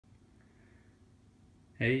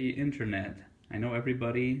Hey Internet, I know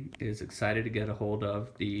everybody is excited to get a hold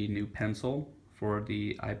of the new pencil for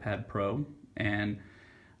the iPad Pro, and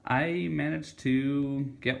I managed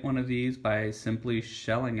to get one of these by simply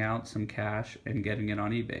shelling out some cash and getting it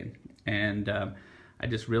on eBay. And I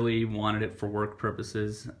just really wanted it for work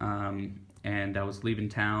purposes, and I was leaving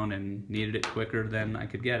town and needed it quicker than I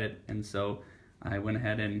could get it, and so I went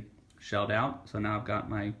ahead and shelled out. So now I've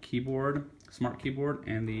got my keyboard, smart keyboard,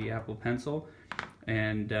 and the Apple Pencil,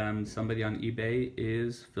 and somebody on eBay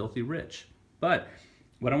is filthy rich. But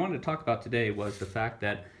what I wanted to talk about today was the fact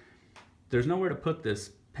that there's nowhere to put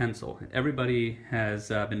this pencil. Everybody has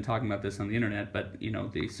been talking about this on the internet, but you know,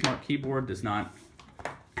 the smart keyboard does not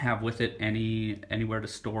have with it anywhere to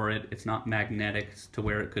store it. It's not magnetic to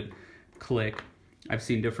where it could click. I've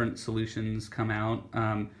seen different solutions come out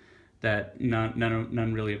that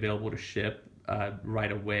none really available to ship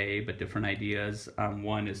right away, but different ideas.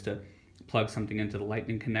 One is to plug something into the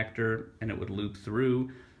lightning connector and it would loop through.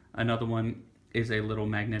 Another one is a little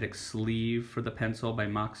magnetic sleeve for the pencil by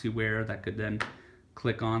Moxyware that could then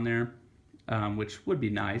click on there, which would be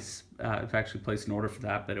nice. I've actually placed an order for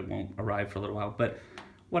that, but it won't arrive for a little while. But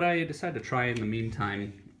what I decided to try in the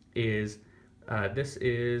meantime is this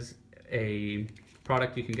is a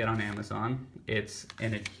product you can get on Amazon. It's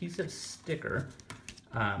an adhesive sticker.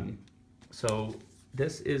 So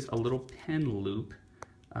this is a little pen loop,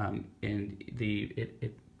 and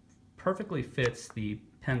it perfectly fits the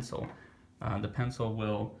pencil. The pencil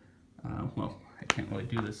will, well, I can't really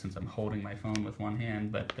do this since I'm holding my phone with one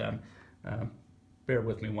hand, but bear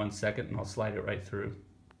with me 1 second and I'll slide it right through.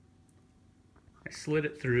 I slid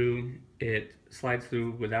it through. It slides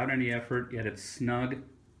through without any effort, yet it's snug.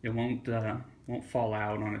 It won't fall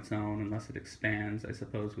out on its own unless it expands, I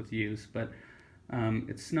suppose, with use. But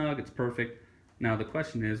it's snug, it's perfect. Now the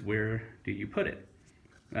question is, where do you put it?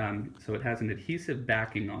 So it has an adhesive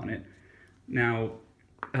backing on it. Now,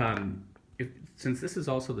 since this is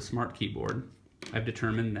also the smart keyboard, I've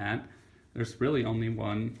determined that there's really only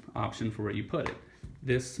one option for where you put it.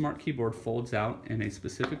 This smart keyboard folds out in a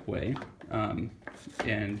specific way,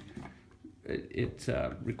 and it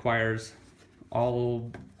requires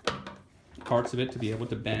all parts of it to be able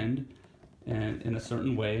to bend and in a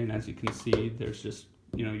certain way. And as you can see, there's just,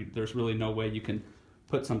 you know, there's really no way you can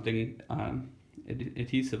put something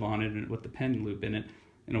adhesive on it and with the pen loop in it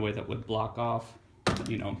in a way that would block off,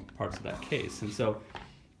 you know, parts of that case. And so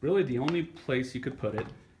really the only place you could put it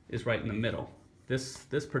is right in the middle.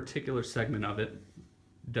 This particular segment of it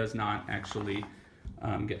does not actually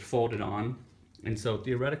get folded on, and so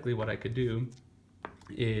theoretically what I could do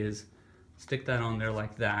is stick that on there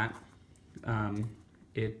like that.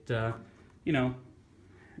 You know,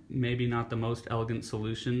 maybe not the most elegant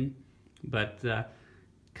solution, but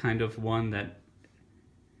kind of one that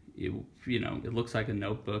you know, it looks like a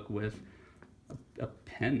notebook with a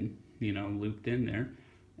pen, you know, looped in there.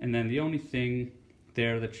 And then the only thing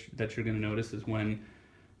there that you're going to notice is when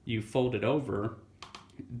you fold it over,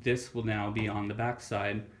 this will now be on the back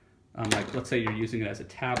side. Like, let's say you're using it as a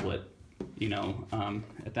tablet, you know,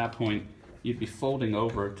 at that point you'd be folding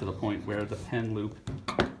over to the point where the pen loop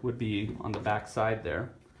would be on the back side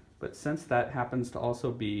there. But since that happens to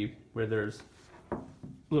also be where there's a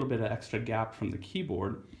little bit of extra gap from the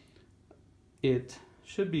keyboard, it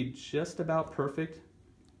should be just about perfect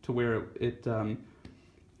to where it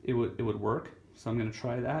would work. So I'm going to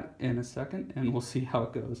try that in a second and we'll see how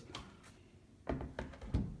it goes.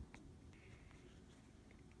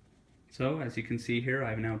 So as you can see here,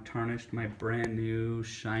 I've now tarnished my brand new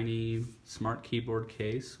shiny smart keyboard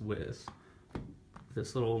case with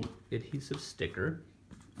this little adhesive sticker.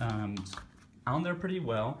 It's on there pretty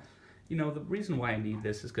well. You know, the reason why I need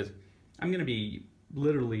this is because I'm going to be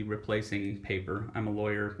literally replacing paper. I'm a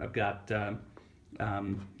lawyer. I've got, I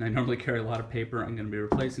normally carry a lot of paper. I'm going to be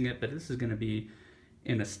replacing it, but this is going to be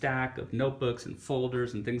in a stack of notebooks and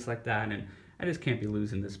folders and things like that, and I just can't be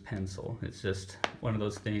losing this pencil. It's just one of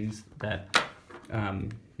those things that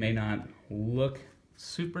may not look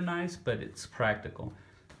super nice, but it's practical.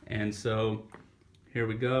 And so here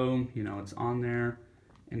we go, you know, it's on there.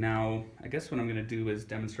 And now I guess what I'm going to do is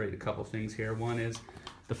demonstrate a couple things here. One is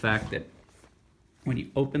the fact that when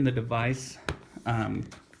you open the device and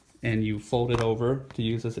you fold it over to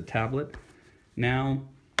use as a tablet, now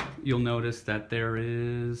you'll notice that there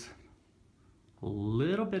is a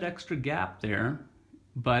little bit extra gap there,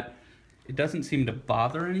 but it doesn't seem to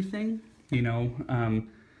bother anything. You know,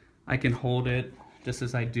 I can hold it just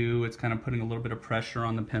as I do. It's kind of putting a little bit of pressure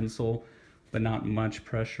on the pencil, but not much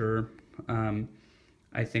pressure.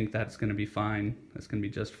 I think that's going to be fine. That's going to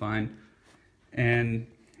be just fine. And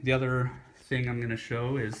the other thing I'm going to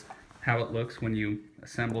show is how it looks when you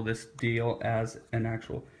assemble this deal as an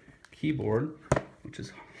actual keyboard, which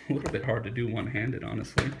is a little bit hard to do one-handed,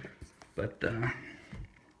 honestly. But here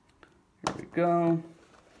we go.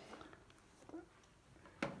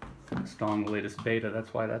 Installing the latest beta,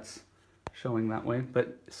 that's why that's showing that way.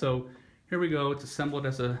 But so here we go. It's assembled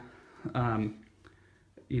as a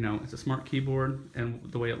it's a smart keyboard, and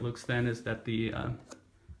the way it looks then is that the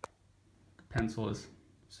pencil is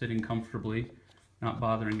sitting comfortably, not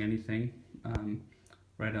bothering anything,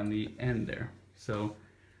 right on the end there. So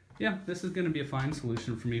yeah, this is going to be a fine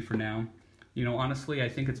solution for me for now. Honestly, I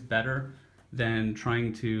think it's better than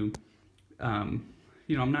trying to,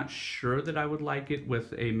 I'm not sure that I would like it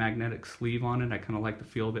with a magnetic sleeve on it. I kind of like the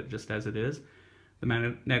feel of it just as it is. The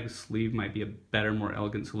magnetic sleeve might be a better, more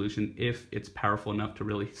elegant solution if it's powerful enough to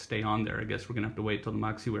really stay on there. I guess we're going to have to wait till the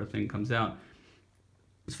MaxiWear thing comes out.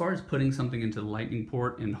 As far as putting something into the lightning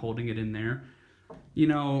port and holding it in there,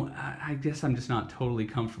 I guess I'm just not totally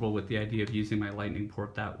comfortable with the idea of using my lightning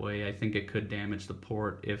port that way. I think it could damage the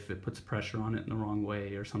port if it puts pressure on it in the wrong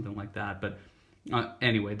way or something like that. But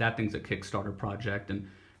anyway, that thing's a Kickstarter project, and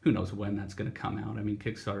who knows when that's going to come out. I mean,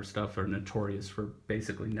 Kickstarter stuff are notorious for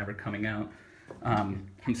basically never coming out. I'm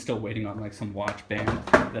still waiting on like some watch band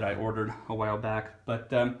that I ordered a while back.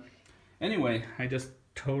 But anyway, I just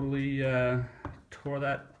totally tore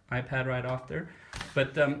that iPad right off there.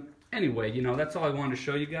 But anyway, that's all I wanted to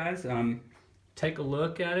show you guys. Take a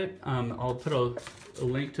look at it. I'll put a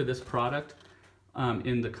link to this product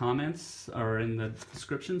in the comments or in the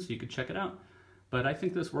description so you can check it out. But I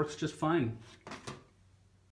think this works just fine.